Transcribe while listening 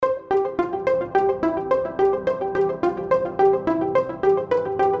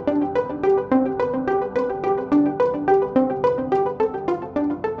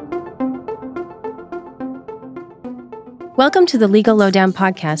Welcome to the Legal Lowdown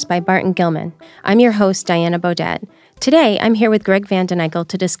Podcast by Barton Gilman. I'm your host, Diana Beaudet. Today, I'm here with Greg Vanden-Eykel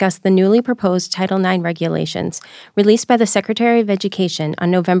to discuss the newly proposed Title IX regulations released by the Secretary of Education on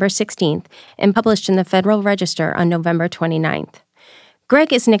November 16th and published in the Federal Register on November 29th.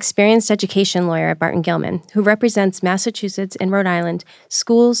 Greg is an experienced education lawyer at Barton Gilman who represents Massachusetts and Rhode Island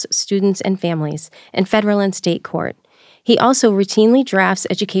schools, students, and families in federal and state court. He also routinely drafts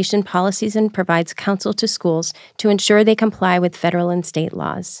education policies and provides counsel to schools to ensure they comply with federal and state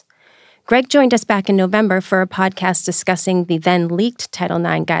laws. Greg joined us back in November for a podcast discussing the then-leaked Title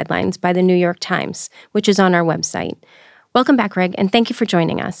IX guidelines by the New York Times, which is on our website. Welcome back, Greg, and thank you for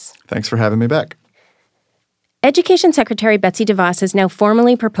joining us. Thanks for having me back. Education Secretary Betsy DeVos has now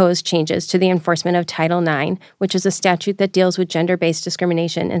formally proposed changes to the enforcement of Title IX, which is a statute that deals with gender-based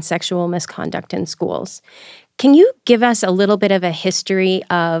discrimination and sexual misconduct in schools. Can you give us a little bit of a history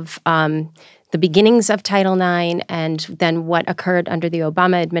of the beginnings of Title IX and then what occurred under the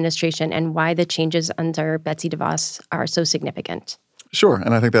Obama administration and why the changes under Betsy DeVos are so significant? Sure,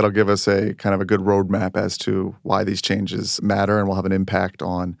 and I think that'll give us a kind of a good roadmap as to why these changes matter and will have an impact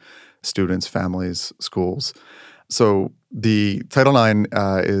on students, families, schools. So the Title IX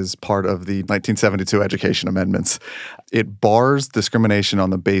is part of the 1972 Education Amendments. It bars discrimination on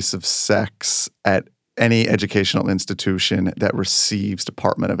the basis of sex at any educational institution that receives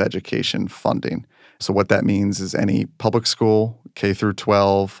Department of Education funding. So what that means is any public school, K through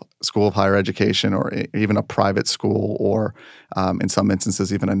 12, school of higher education, or even a private school, or in some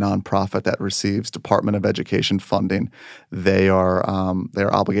instances even a nonprofit that receives Department of Education funding, they are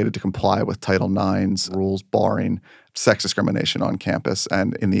obligated to comply with Title IX's rules barring sex discrimination on campus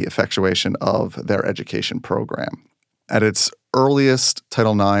and in the effectuation of their education program. At its earliest,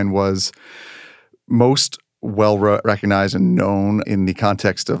 Title IX was most well recognized and known in the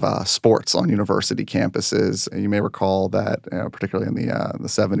context of sports on university campuses. You may recall that, particularly in the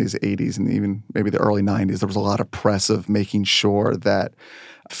 70s, 80s, and even maybe the early 90s, there was a lot of press of making sure that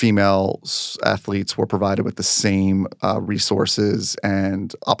female athletes were provided with the same resources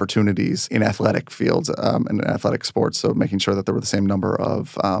and opportunities in athletic fields and in athletic sports, so making sure that there were the same number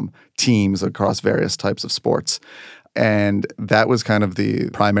of teams across various types of sports. And that was kind of the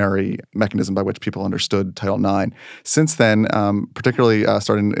primary mechanism by which people understood Title IX. Since then, particularly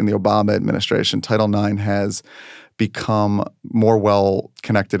starting in the Obama administration, Title IX has become more well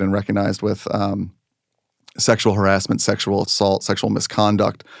connected and recognized with sexual harassment, sexual assault, sexual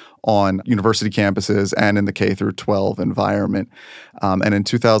misconduct on university campuses and in the K through 12 environment. And in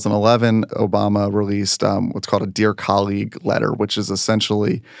 2011, Obama released what's called a Dear Colleague letter, which is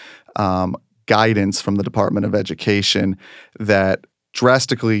essentially guidance from the Department of Education that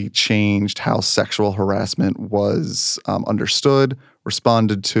drastically changed how sexual harassment was understood,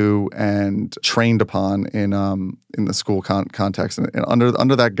 responded to, and trained upon in the school context. And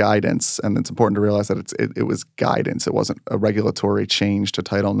under that guidance, and it's important to realize that it was guidance. It wasn't a regulatory change to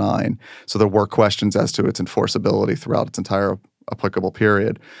Title IX. So there were questions as to its enforceability throughout its entire applicable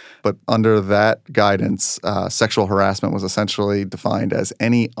period. But under that guidance, sexual harassment was essentially defined as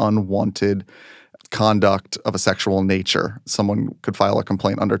any unwanted conduct of a sexual nature. Someone could file a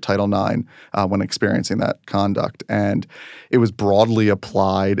complaint under Title IX when experiencing that conduct. And it was broadly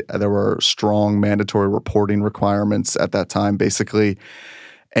applied. There were strong mandatory reporting requirements at that time. Basically,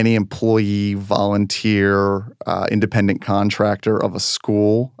 any employee, volunteer, independent contractor of a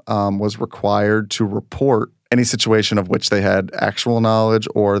school was required to report any situation of which they had actual knowledge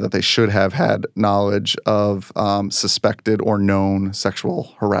or that they should have had knowledge of suspected or known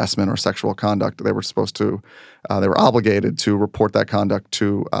sexual harassment or sexual conduct. They were obligated to report that conduct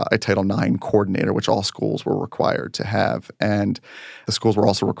to a Title IX coordinator, which all schools were required to have. And the schools were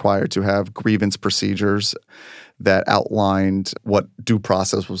also required to have grievance procedures that outlined what due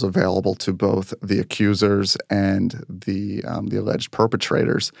process was available to both the accusers and the alleged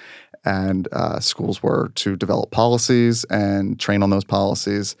perpetrators. And schools were to develop policies and train on those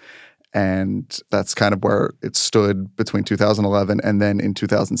policies. And that's kind of where it stood between 2011 and then in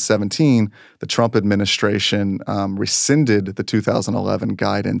 2017, the Trump administration rescinded the 2011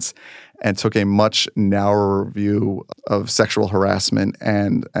 guidance and took a much narrower view of sexual harassment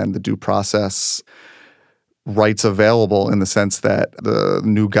and the due process rights available, in the sense that the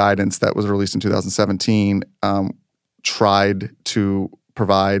new guidance that was released in 2017 tried to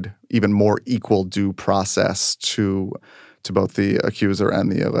provide even more equal due process to both the accuser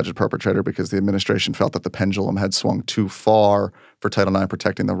and the alleged perpetrator, because the administration felt that the pendulum had swung too far for Title IX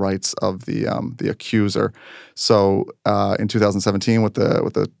protecting the rights of the accuser. So in 2017, with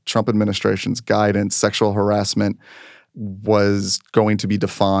the Trump administration's guidance, sexual harassment was going to be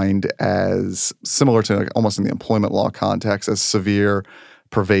defined as similar to almost in the employment law context as severe,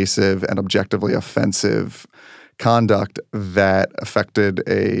 pervasive, and objectively offensive conduct that affected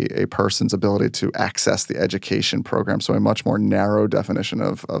a person's ability to access the education program. So a much more narrow definition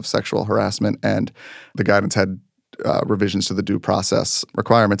of sexual harassment, and the guidance had revisions to the due process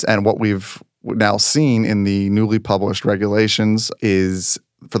requirements. And what we've now seen in the newly published regulations is,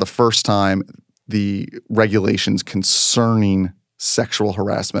 for the first time, the regulations concerning sexual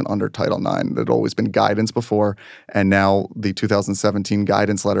harassment under Title IX. There had always been guidance before, and now the 2017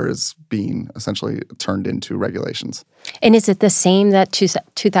 guidance letter is being essentially turned into regulations. And is it the same, that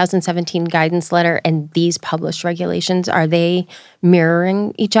 2017 guidance letter and these published regulations? Are they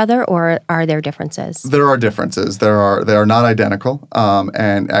mirroring each other, or are there differences? There are differences. They are not identical.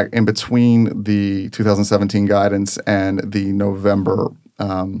 And in between the 2017 guidance and the November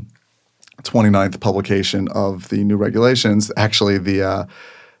 29th publication of the new regulations, actually the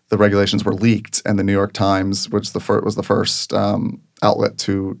regulations were leaked, and the New York Times, which was the first outlet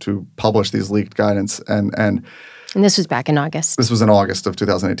to publish these leaked guidance, and this was back in August. This was in August of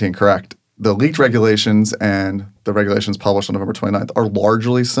 2018, correct. The leaked regulations and the regulations published on November 29th are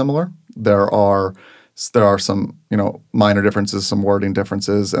largely similar. There are some, minor differences, some wording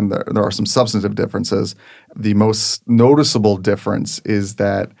differences, and there are some substantive differences. The most noticeable difference is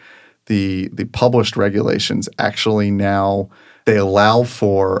that the published regulations actually now, they allow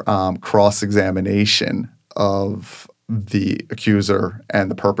for cross-examination of the accuser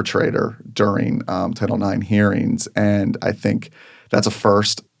and the perpetrator during Title IX hearings. And I think that's a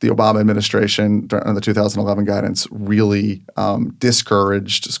first. The Obama administration, during the 2011 guidance, really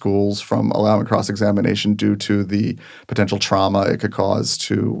discouraged schools from allowing cross-examination due to the potential trauma it could cause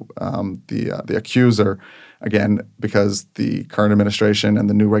to the accuser. Again, because the current administration and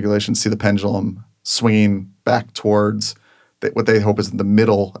the new regulations see the pendulum swinging back towards what they hope is in the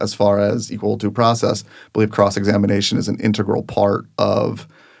middle as far as equal due process. I believe cross-examination is an integral part of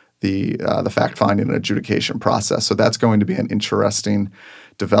the fact-finding and adjudication process. So that's going to be an interesting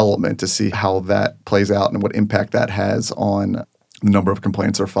development to see how that plays out and what impact that has on the number of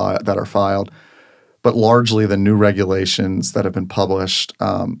complaints that are filed. But largely, the new regulations that have been published,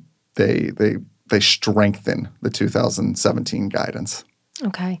 they strengthen the 2017 guidance.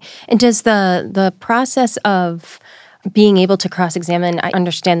 Okay. And does the process of being able to cross-examine, I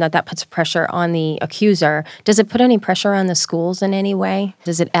understand that puts pressure on the accuser. Does it put any pressure on the schools in any way?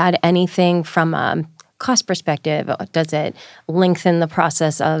 Does it add anything from a cost perspective? Does it lengthen the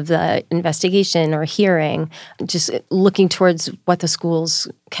process of the investigation or hearing? Just looking towards what the schools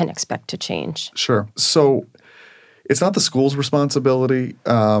can expect to change. Sure. So it's not the school's responsibility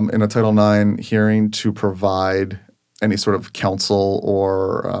in a Title IX hearing to provide any sort of counsel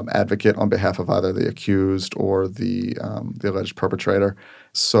or advocate on behalf of either the accused or the alleged perpetrator.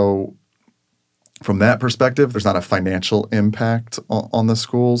 So from that perspective, there's not a financial impact on the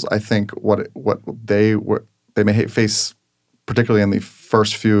schools. I think what they may face, particularly in the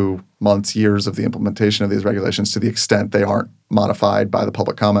first few months, years of the implementation of these regulations, to the extent they aren't modified by the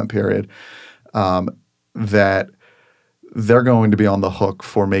public comment period, that they're going to be on the hook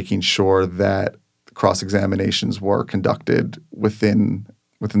for making sure that cross-examinations were conducted within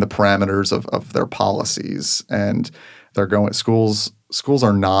the parameters of their policies. And schools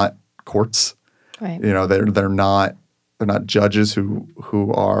are not courts. Right. They're not judges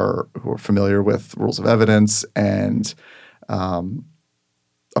who are familiar with rules of evidence and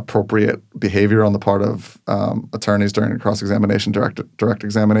appropriate behavior on the part of attorneys during cross-examination, direct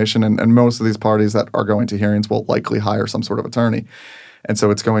examination. And most of these parties that are going to hearings will likely hire some sort of attorney. And so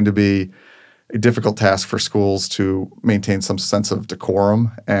it's going to be a difficult task for schools to maintain some sense of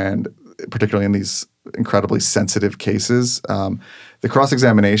decorum, and particularly in these incredibly sensitive cases. The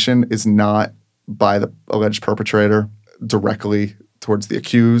cross-examination is not by the alleged perpetrator directly towards the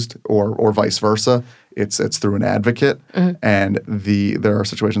accused or vice versa. It's through an advocate, and there are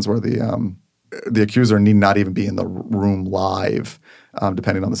situations where the accuser need not even be in the room live,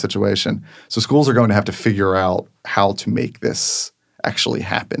 depending on the situation. So schools are going to have to figure out how to make this actually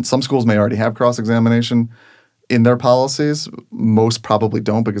happen. Some schools may already have cross-examination in their policies. Most probably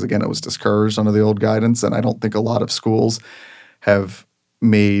don't, because again, it was discouraged under the old guidance, and I don't think a lot of schools have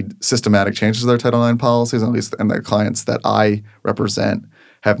made systematic changes to their Title IX policies, at least, and the clients that I represent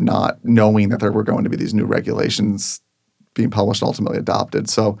have not, knowing that there were going to be these new regulations being published, ultimately adopted.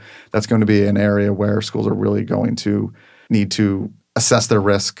 So that's going to be an area where schools are really going to need to assess their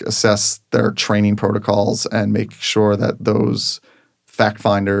risk, assess their training protocols, and make sure that those fact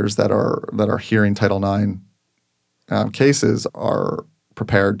finders that are hearing Title IX cases are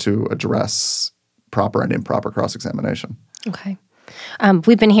prepared to address proper and improper cross-examination. Okay.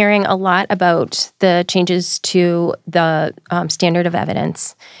 We've been hearing a lot about the changes to the standard of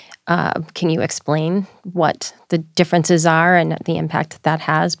evidence. Can you explain what the differences are and the impact that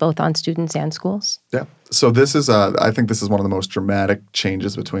has both on students and schools? Yeah. So this is, I think this is one of the most dramatic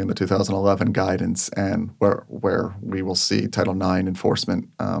changes between the 2011 guidance and where we will see Title IX enforcement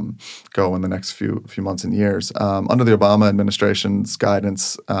go in the next few months and years. Under the Obama administration's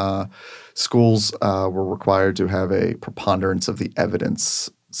guidance, schools were required to have a preponderance of the evidence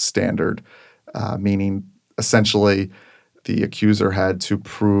standard, meaning essentially the accuser had to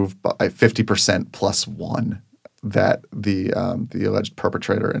prove by 50% plus one that the alleged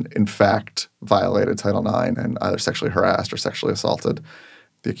perpetrator in fact violated Title IX and either sexually harassed or sexually assaulted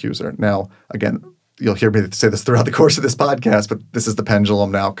the accuser. Now, again, you'll hear me say this throughout the course of this podcast, but this is the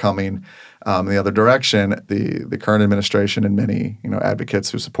pendulum now coming the other direction. The current administration and many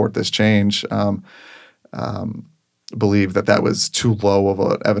advocates who support this change believe that was too low of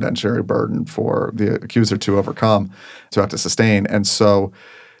an evidentiary burden for the accuser to overcome, to have to sustain. And so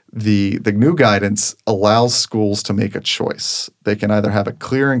the new guidance allows schools to make a choice. They can either have a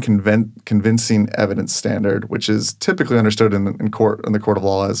clear and convincing evidence standard, which is typically understood in the court of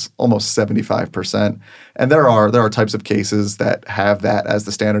law as almost 75%. And there are types of cases that have that as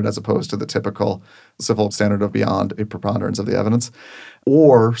the standard as opposed to the typical civil standard of beyond a preponderance of the evidence.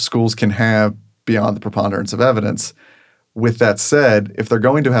 Or schools can have beyond the preponderance of evidence. With that said, if they're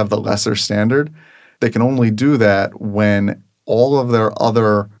going to have the lesser standard, they can only do that when all of their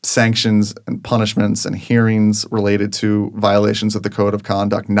other sanctions and punishments and hearings related to violations of the code of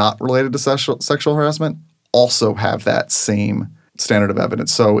conduct not related to sexual harassment also have that same standard of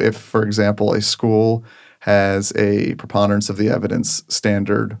evidence. So if, for example, a school has a preponderance of the evidence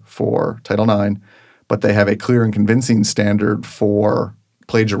standard for Title IX, but they have a clear and convincing standard for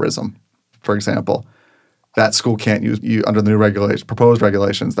plagiarism, for example, that school can't use, under the new proposed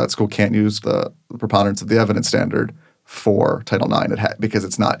regulations, that school can't use the preponderance of the evidence standard for Title IX because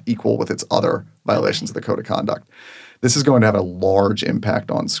it's not equal with its other violations of the code of conduct. This is going to have a large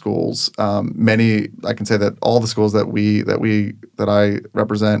impact on schools. I can say that all the schools that I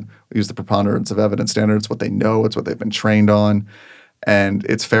represent use the preponderance of evidence standard. It's what they know. It's what they've been trained on. And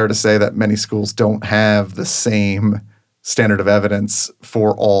it's fair to say that many schools don't have the same standard of evidence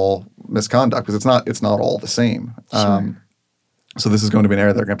for all misconduct because it's not all the same. Sure. So this is going to be an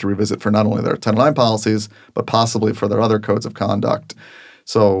area they're going to have to revisit for not only their Title IX policies, but possibly for their other codes of conduct.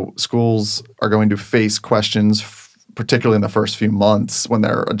 So schools are going to face questions, particularly in the first few months when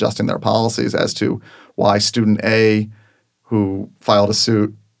they're adjusting their policies, as to why student A, who filed a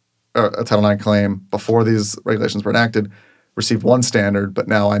Title IX claim before these regulations were enacted, received one standard, but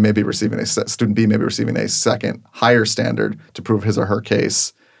now student B may be receiving a second higher standard to prove his or her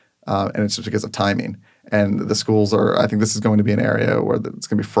case, and it's just because of timing. And the schools I think this is going to be an area where it's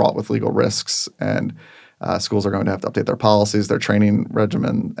going to be fraught with legal risks, and schools are going to have to update their policies, their training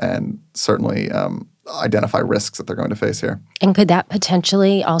regimen, and certainly identify risks that they're going to face here. And could that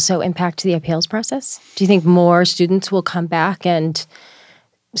potentially also impact the appeals process? Do you think more students will come back and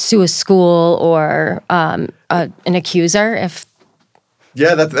sue a school or an accuser if?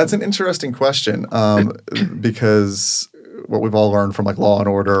 Yeah, that's an interesting question because what we've all learned from like Law and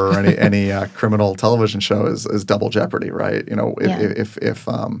Order or any criminal television show is double jeopardy, right? If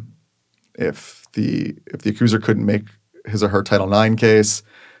the accuser couldn't make his or her Title IX case,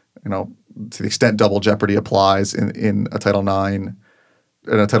 to the extent double jeopardy applies in a Title IX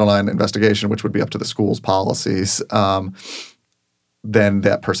investigation, which would be up to the school's policies, then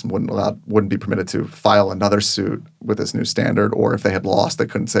that person wouldn't be permitted to file another suit with this new standard. Or if they had lost, they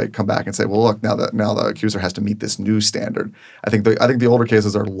couldn't come back and say, well, look, now the accuser has to meet this new standard. I think the older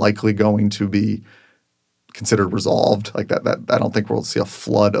cases are likely going to be considered resolved. Like that I don't think we'll see a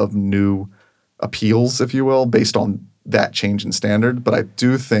flood of new appeals, if you will, based on that change in standard. But I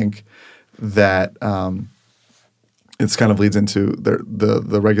do think that it kind of leads into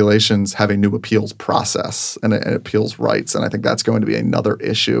the regulations have a new appeals process and appeals rights. And I think that's going to be another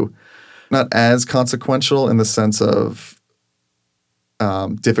issue, not as consequential in the sense of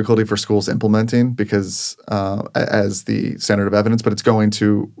difficulty for schools implementing because as the standard of evidence, but it's going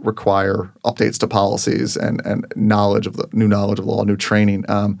to require updates to policies and knowledge of law, new training.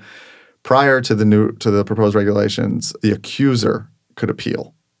 Prior to the proposed regulations, the accuser could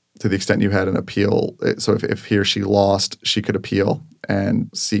appeal to the extent you had an appeal. So if he or she lost, she could appeal and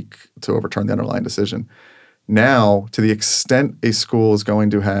seek to overturn the underlying decision. Now, to the extent a school is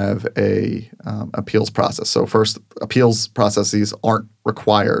going to have a appeals process. So first, appeals processes aren't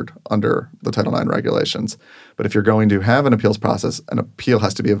required under the Title IX regulations. But if you're going to have an appeals process, an appeal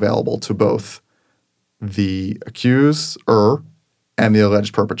has to be available to both the accuser and the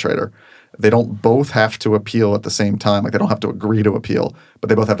alleged perpetrator. They don't both have to appeal at the same time. Like, they don't have to agree to appeal, but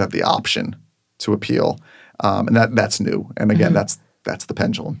they both have to have the option to appeal. And that's new. And again, that's the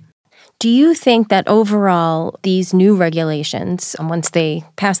pendulum. Do you think that overall these new regulations, once they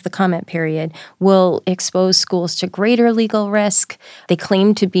pass the comment period, will expose schools to greater legal risk? They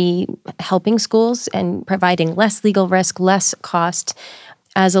claim to be helping schools and providing less legal risk, less cost.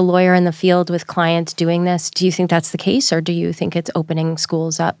 As a lawyer in the field with clients doing this, do you think that's the case, or do you think it's opening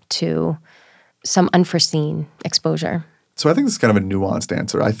schools up to some unforeseen exposure? So I think this is kind of a nuanced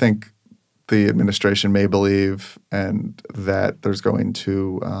answer. I think the administration may believe and that there's going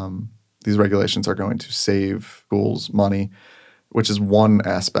to these regulations are going to save schools money, which is one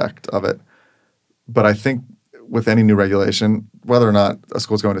aspect of it. But I think with any new regulation, whether or not a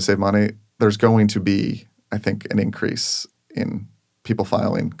school is going to save money, there's going to be, I think, an increase in people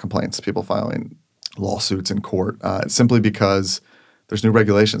filing complaints, people filing lawsuits in court, simply because there's new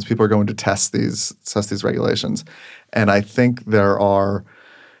regulations. People are going to test these regulations. And I think there are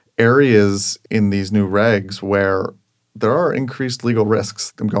areas in these new regs where there are increased legal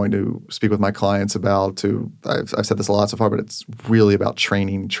risks. I'm going to speak with my clients about I've said this a lot so far, but it's really about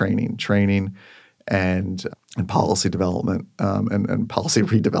training, and policy development and policy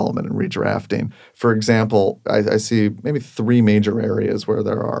redevelopment and redrafting. For example, I see maybe three major areas where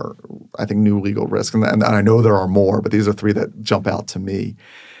there are, I think, new legal risks. And I know there are more, but these are three that jump out to me.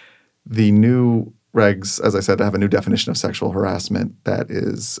 The new regs, as I said, have a new definition of sexual harassment that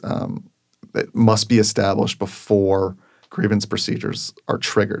must be established before grievance procedures are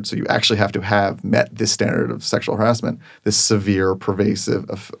triggered. So you actually have to have met this standard of sexual harassment, this severe, pervasive,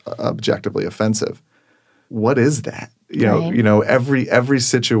 objectively offensive. What is that? You know, every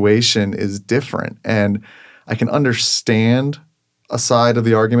situation is different. And I can understand a side of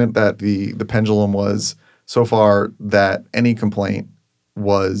the argument that the pendulum was so far that any complaint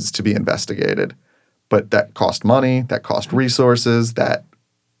was to be investigated. But that cost money, that cost resources, that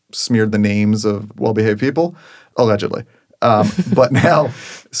smeared the names of well-behaved people, allegedly. But now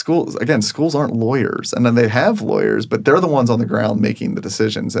schools aren't lawyers. And then they have lawyers, but they're the ones on the ground making the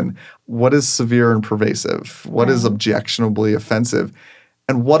decisions. And what is severe and pervasive? What is objectionably offensive?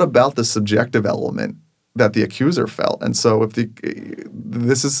 And what about the subjective element that the accuser felt? And so if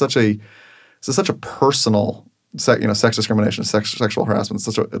this is such a personal, sex discrimination, sexual harassment,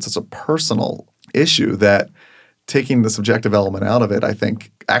 it's such a personal issue that taking the subjective element out of it, I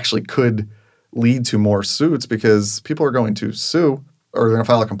think, actually could lead to more suits, because people are going to sue or they're going to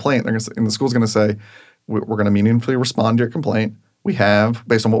file a complaint. And the school's going to say, we're going to meaningfully respond to your complaint. We have,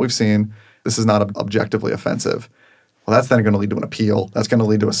 based on what we've seen, this is not objectively offensive. Well, that's then going to lead to an appeal. That's going to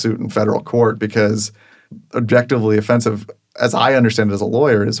lead to a suit in federal court, because objectively offensive, as I understand it as a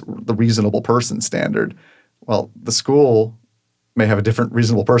lawyer, is the reasonable person standard. Well, the school may have a different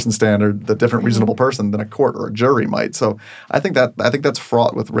reasonable person standard, the different reasonable person than a court or a jury might. So I think that's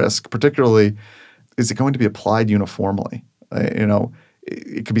fraught with risk. Particularly, is it going to be applied uniformly?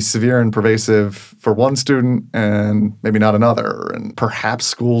 It could be severe and pervasive for one student and maybe not another. And perhaps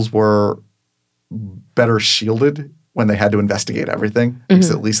schools were better shielded when they had to investigate everything,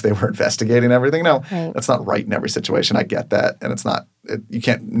 because at least they were investigating everything. No, that's not right in every situation. I get that, and you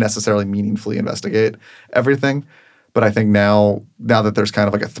can't necessarily meaningfully investigate everything. But I think now that there's kind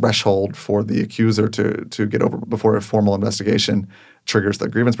of like a threshold for the accuser to get over before a formal investigation triggers the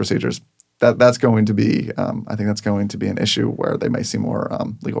grievance procedures, that's going to be I think that's going to be an issue where they may see more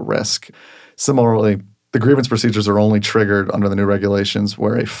legal risk. Similarly, the grievance procedures are only triggered under the new regulations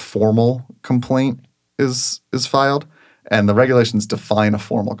where a formal complaint is filed, and the regulations define a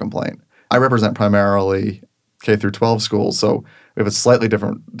formal complaint. I represent primarily K through 12 schools, so we have a slightly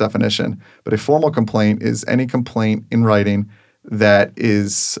different definition. But a formal complaint is any complaint in writing that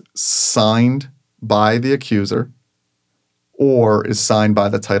is signed by the accuser or is signed by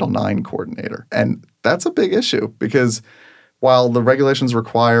the Title IX coordinator. And that's a big issue, because while the regulations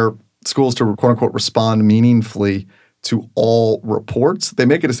require schools to, quote unquote, respond meaningfully to all reports, they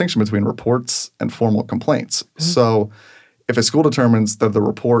make a distinction between reports and formal complaints. So if a school determines that the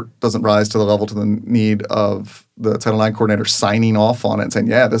report doesn't rise to the level to the need of the Title IX coordinator signing off on it and saying,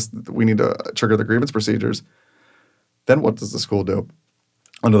 we need to trigger the grievance procedures, then what does the school do?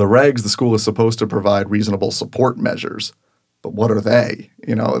 Under the regs, the school is supposed to provide reasonable support measures. But what are they?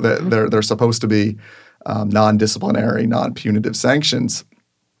 They're supposed to be non-disciplinary, non-punitive sanctions.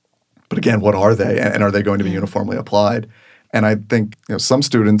 But again, what are they? And are they going to be uniformly applied? And I think some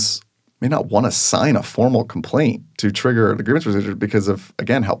students may not want to sign a formal complaint to trigger the grievance procedure because of,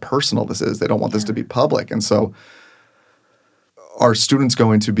 again, how personal this is. They don't want this to be public. And so are students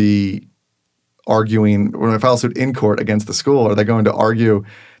going to be arguing, when I file suit in court against the school, are they going to argue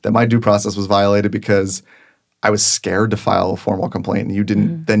that my due process was violated because I was scared to file a formal complaint and you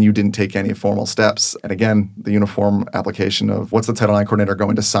didn't take any formal steps? And again, the uniform application of what's the Title IX coordinator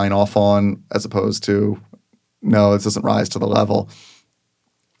going to sign off on as opposed to, no, this doesn't rise to the level.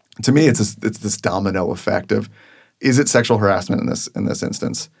 To me, it's this domino effect of, is it sexual harassment in this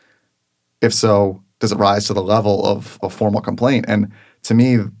instance? If so, does it rise to the level of a formal complaint? And to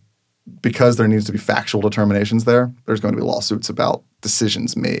me, because there needs to be factual determinations there's going to be lawsuits about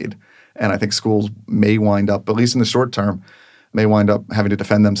decisions made. And I think schools may wind up, at least in the short term, may wind up having to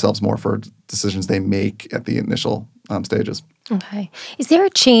defend themselves more for decisions they make at the initial stages. Okay. Is there a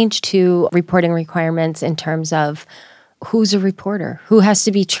change to reporting requirements in terms of who's a reporter? Who has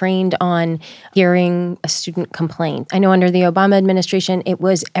to be trained on hearing a student complaint? I know under the Obama administration, it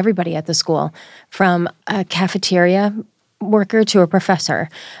was everybody at the school, from a cafeteria worker to a professor.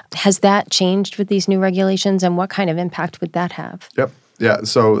 Has that changed with these new regulations, and what kind of impact would that have? Yep. Yeah,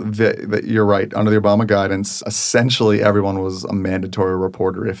 so you're right. Under the Obama guidance, essentially everyone was a mandatory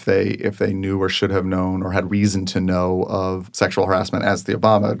reporter if they knew or should have known or had reason to know of sexual harassment, as the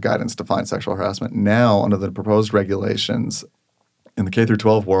Obama guidance defined sexual harassment. Now, under the proposed regulations, in the K through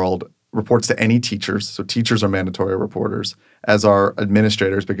 12 world, reports to any teachers. So teachers are mandatory reporters, as are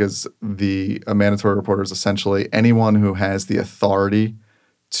administrators, because a mandatory reporter is essentially anyone who has the authority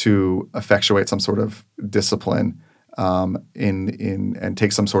to effectuate some sort of discipline and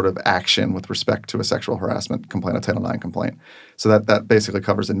take some sort of action with respect to a sexual harassment complaint, a Title IX complaint. So that basically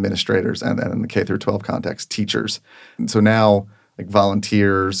covers administrators, and then in the K through 12 context, teachers. And so now, like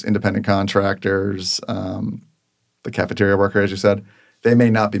volunteers, independent contractors, the cafeteria worker, as you said, they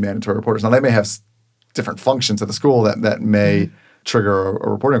may not be mandatory reporters. Now, they may have different functions at the school that may trigger a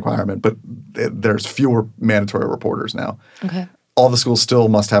reporting requirement, but there's fewer mandatory reporters now. Okay. All the schools still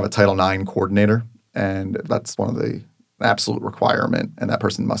must have a Title IX coordinator, and that's one of the absolute requirement, and that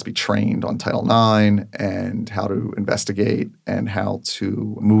person must be trained on Title IX and how to investigate and how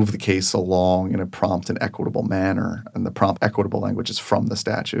to move the case along in a prompt and equitable manner. And the prompt, equitable language is from the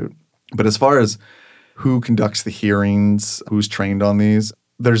statute. But as far as who conducts the hearings, who's trained on these,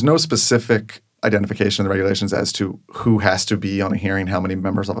 there's no specific identification in the regulations as to who has to be on a hearing, how many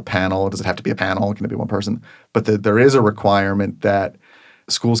members of a panel. Does it have to be a panel? Can it be one person? But there is a requirement that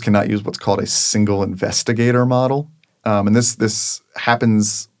schools cannot use what's called a single investigator model. And this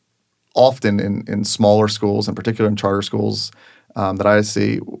happens often in smaller schools, in particular in charter schools that I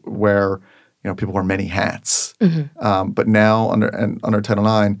see, where people wear many hats. Mm-hmm. But now under Title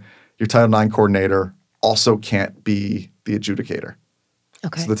IX, your Title IX coordinator also can't be the adjudicator.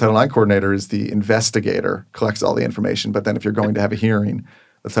 Okay. So the Title IX coordinator is the investigator, collects all the information, but then if you're going to have a hearing,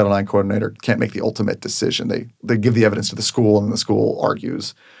 the Title IX coordinator can't make the ultimate decision. They give the evidence to the school, and the school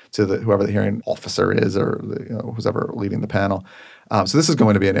argues to whoever the hearing officer is, or who's ever leading the panel. So this is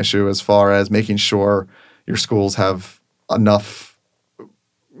going to be an issue as far as making sure your schools have enough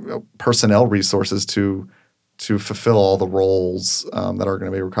personnel resources to fulfill all the roles that are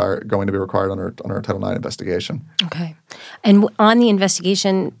going to be required under a Title IX investigation. Okay. And on the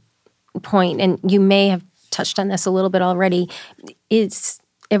investigation point, and you may have touched on this a little bit already, is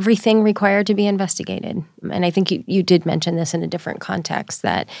everything required to be investigated? And I think you did mention this in a different context,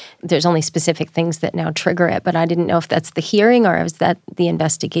 that there's only specific things that now trigger it, but I didn't know if that's the hearing or is that the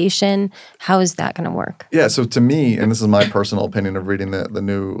investigation. How is that going to work? Yeah, so to me, and this is my personal opinion of reading the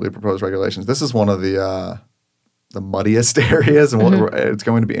newly proposed regulations, this is one of the muddiest areas, and it's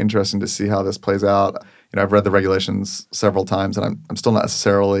going to be interesting to see how this plays out. I've read the regulations several times, and I'm still not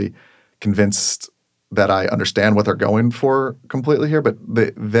necessarily convinced that I understand what they're going for completely here. But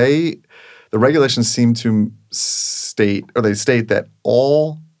the regulations seem to state that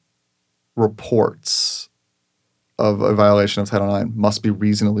all reports of a violation of Title IX must be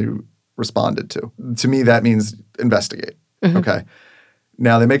reasonably responded to. To me, that means investigate. Mm-hmm. Okay.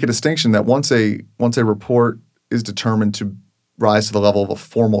 Now, they make a distinction that once a report is determined to rise to the level of a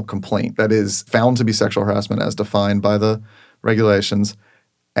formal complaint, that is found to be sexual harassment as defined by the regulations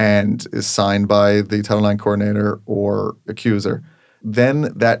and is signed by the Title IX coordinator or accuser,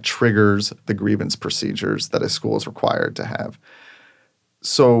 then that triggers the grievance procedures that a school is required to have.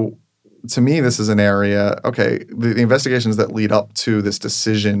 So to me, this is an area, the investigations that lead up to this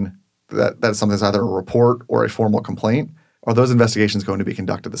decision that something's either a report or a formal complaint, are those investigations going to be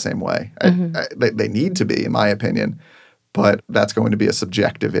conducted the same way? Mm-hmm. They need to be, in my opinion, but that's going to be a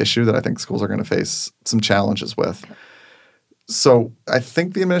subjective issue that I think schools are going to face some challenges with. Okay. So I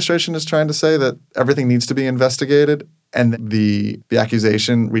think the administration is trying to say that everything needs to be investigated, and the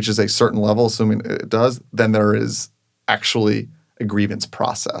accusation reaches a certain level, assuming it does, then there is actually a grievance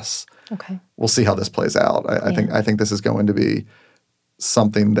process. Okay. We'll see how this plays out. I think this is going to be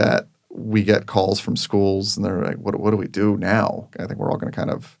something that we get calls from schools, and they're like, what do we do now? I think we're all going to kind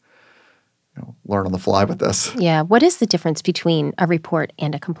of learn on the fly with this. Yeah. What is the difference between a report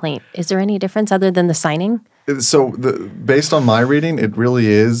and a complaint? Is there any difference other than the signing? So based on my reading, it really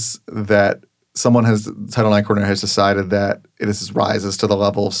is that Title IX coordinator has decided that this rises to the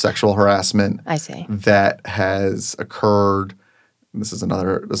level of sexual harassment. I see. That has occurred. This is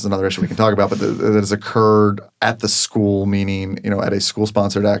another issue we can talk about, but that has occurred at the school, meaning at a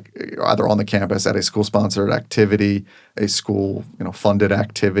school-sponsored either on the campus at a school-sponsored activity, a school funded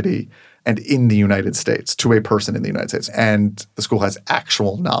activity, and in the United States to a person in the United States, and the school has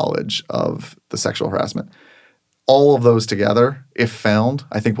actual knowledge of the sexual harassment. All of those together, if found,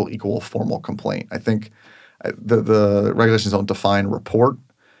 I think will equal a formal complaint. I think the regulations don't define report,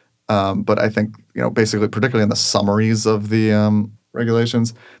 but I think basically, particularly in the summaries of the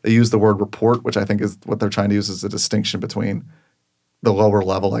regulations, they use the word report, which I think is what they're trying to use as a distinction between the lower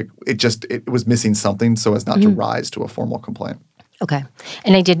level. Like it was missing something so as not to rise to a formal complaint. Okay.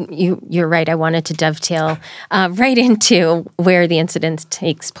 And you're right. I wanted to dovetail right into where the incident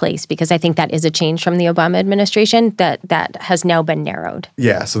takes place, because I think that is a change from the Obama administration that has now been narrowed.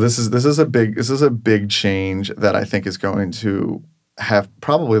 Yeah. So this is a big change that I think is going to have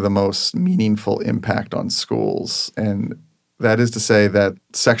probably the most meaningful impact on schools. And that is to say that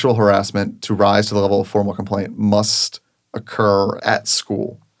sexual harassment, to rise to the level of formal complaint, must occur at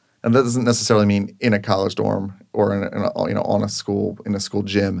school. And that doesn't necessarily mean in a college dorm or in a school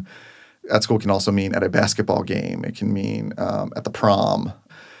gym. At school can also mean at a basketball game. It can mean at the prom.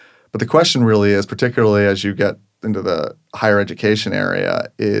 But the question really is, particularly as you get into the higher education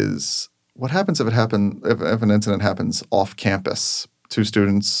area, is what happens if an incident happens off campus? Two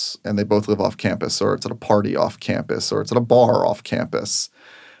students and they both live off campus, or it's at a party off campus, or it's at a bar off campus.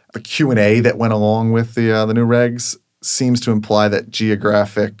 The Q&A that went along with the new regs seems to imply that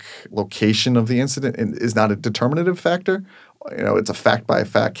geographic location of the incident is not a determinative factor. It's a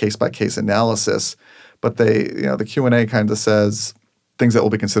fact-by-fact, case-by-case analysis. But the Q&A kind of says things that will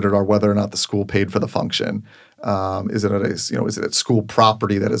be considered are whether or not the school paid for the function. Is it at school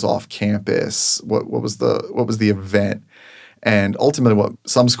property that is off campus? What was the event? And ultimately, what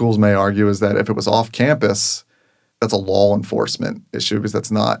some schools may argue is that if it was off campus, that's a law enforcement issue, because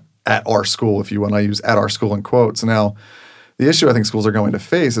that's not at our school, if you want to use at our school in quotes. Now, the issue I think schools are going to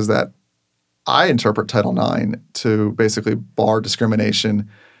face is that I interpret Title IX to basically bar discrimination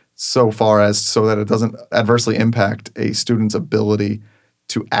so that it doesn't adversely impact a student's ability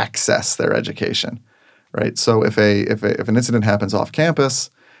to access their education, right? So if an incident happens off campus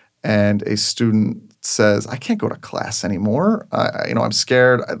and a student says, I can't go to class anymore, I'm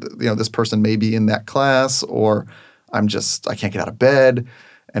scared, this person may be in that class, or I can't get out of bed,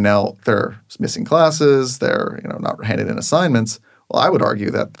 and now they're missing classes, they're not handed in assignments. Well, I would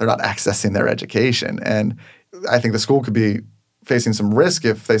argue that they're not accessing their education. And I think the school could be facing some risk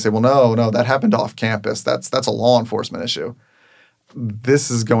if they say, well, no, that happened off campus. That's a law enforcement issue.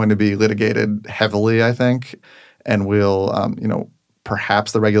 This is going to be litigated heavily, I think, and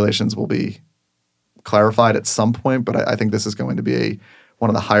perhaps the regulations will be clarified at some point, but I think this is going to be one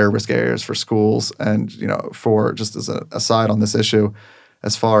of the higher risk areas for schools. And, for just as an aside on this issue,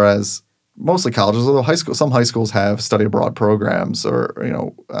 as far as mostly colleges, although some high schools have study abroad programs or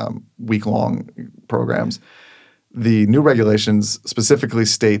week-long programs. The new regulations specifically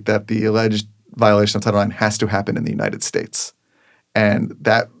state that the alleged violation of Title IX has to happen in the United States, and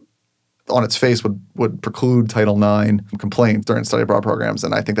that on its face would preclude Title IX complaints during study abroad programs.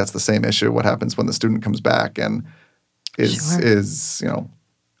 And I think that's the same issue. What happens when the student comes back and is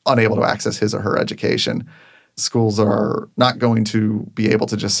unable to access his or her education? Schools are not going to be able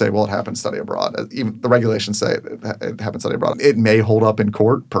to just say, well, it happened study abroad. Even the regulations say it happened study abroad. It may hold up in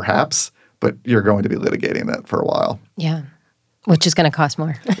court, perhaps, but you're going to be litigating that for a while. Yeah, which is going to cost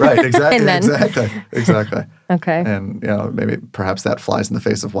more. Right, exactly. Exactly. Okay. And, maybe perhaps that flies in the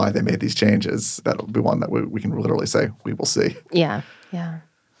face of why they made these changes. That'll be one that we can literally say, we will see. Yeah, yeah.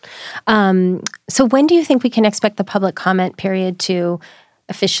 So when do you think we can expect the public comment period to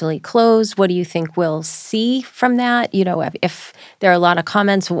officially close? What do you think we'll see from that? If there are a lot of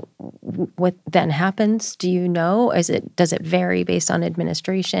comments, what then happens? Do you know? Does it vary based on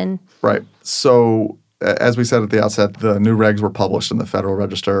administration? Right. So as we said at the outset, the new regs were published in the Federal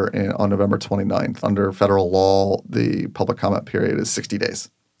Register on November 29th. Under federal law, the public comment period is 60 days.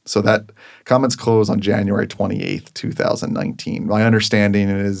 So that comments close on January 28th, 2019. My understanding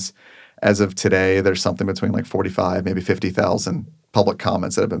is, as of today, there's something between like 45, maybe 50,000 public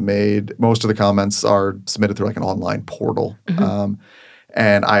comments that have been made. Most of the comments are submitted through like an online portal. Mm-hmm.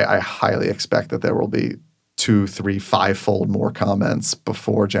 And I highly expect that there will be 2, 3, 5-fold more comments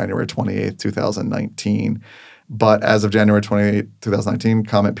before January 28th, 2019. But as of January 28th, 2019,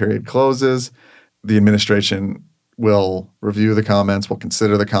 comment period closes. The administration will review the comments, will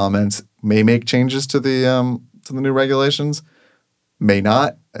consider the comments, may make changes to the new regulations, may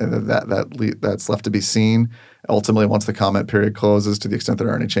not. That's left to be seen. Ultimately, once the comment period closes, to the extent there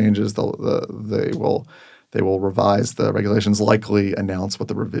are any changes, they will revise the regulations, likely announce what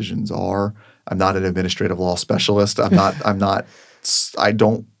the revisions are. I'm not an administrative law specialist. I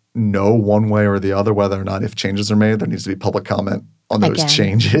don't know one way or the other whether or not if changes are made, there needs to be public comment on those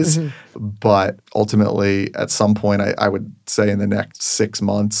changes. Mm-hmm. But ultimately, at some point, I would say in the next 6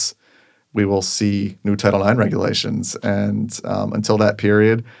 months, we will see new Title IX regulations. And until that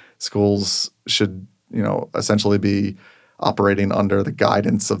period, schools should, essentially be operating under the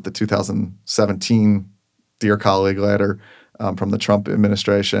guidance of the 2017 Dear Colleague letter from the Trump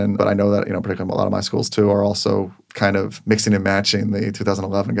administration. But I know that, particularly a lot of my schools too are also kind of mixing and matching the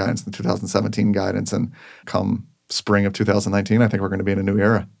 2011 guidance and the 2017 guidance. And come spring of 2019, I think we're going to be in a new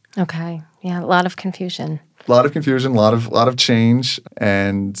era. Okay. Yeah, a lot of confusion. A lot of confusion, a lot of change,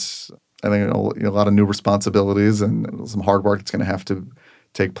 and I think a lot of new responsibilities and some hard work that's going to have to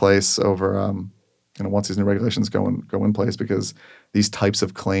take place over once these new regulations go in place, because these types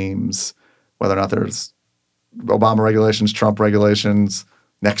of claims, whether or not there's Obama regulations, Trump regulations,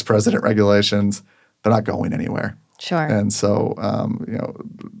 next president regulations, they're not going anywhere. Sure. And so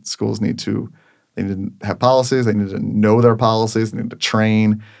schools need to have policies. They need to know their policies. They need to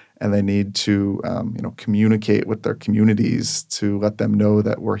train, and they need to communicate with their communities to let them know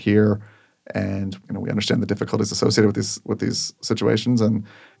that we're here. And we understand the difficulties associated with these situations, and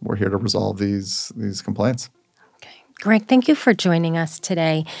we're here to resolve these complaints. Okay, Greg, thank you for joining us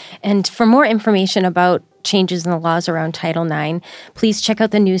today. And for more information about changes in the laws around Title IX, please check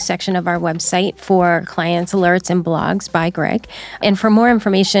out the news section of our website for clients, alerts, and blogs by Greg. And for more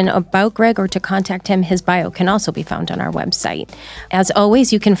information about Greg or to contact him, his bio can also be found on our website. As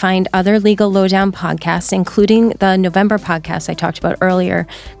always, you can find other Legal Lowdown podcasts, including the November podcast I talked about earlier.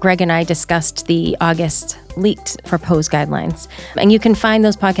 Greg and I discussed the August leaked proposed guidelines. And you can find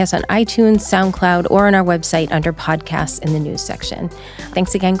those podcasts on iTunes, SoundCloud, or on our website under podcasts in the news section.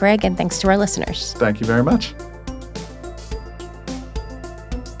 Thanks again, Greg, and thanks to our listeners. Thank you very much.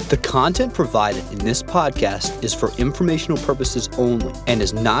 The content provided in this podcast is for informational purposes only and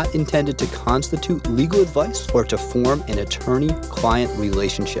is not intended to constitute legal advice or to form an attorney-client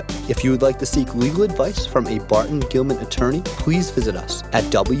relationship. If you would like to seek legal advice from a Barton-Gilman attorney, please visit us at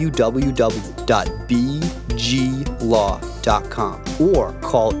www.bglaw.com or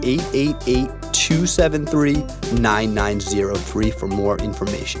call 888-273-9903 for more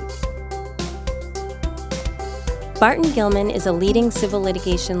information. Barton-Gilman is a leading civil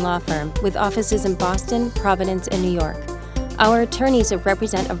litigation law firm with offices in Boston, Providence, and New York. Our attorneys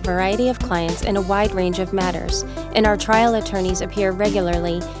represent a variety of clients in a wide range of matters, and our trial attorneys appear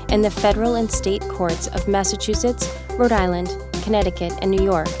regularly in the federal and state courts of Massachusetts, Rhode Island, Connecticut, and New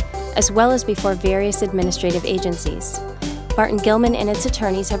York, as well as before various administrative agencies. Barton-Gilman and its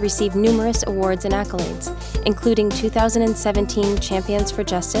attorneys have received numerous awards and accolades, including 2017 Champions for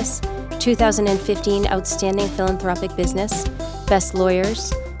Justice, 2015 Outstanding Philanthropic Business, Best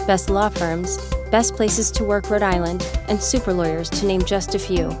Lawyers, Best Law Firms, Best Places to Work Rhode Island, and Super Lawyers, to name just a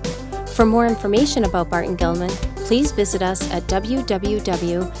few. For more information about Barton-Gilman, please visit us at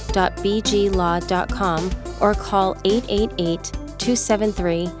www.bglaw.com or call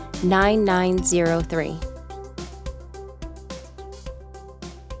 888-273-9903.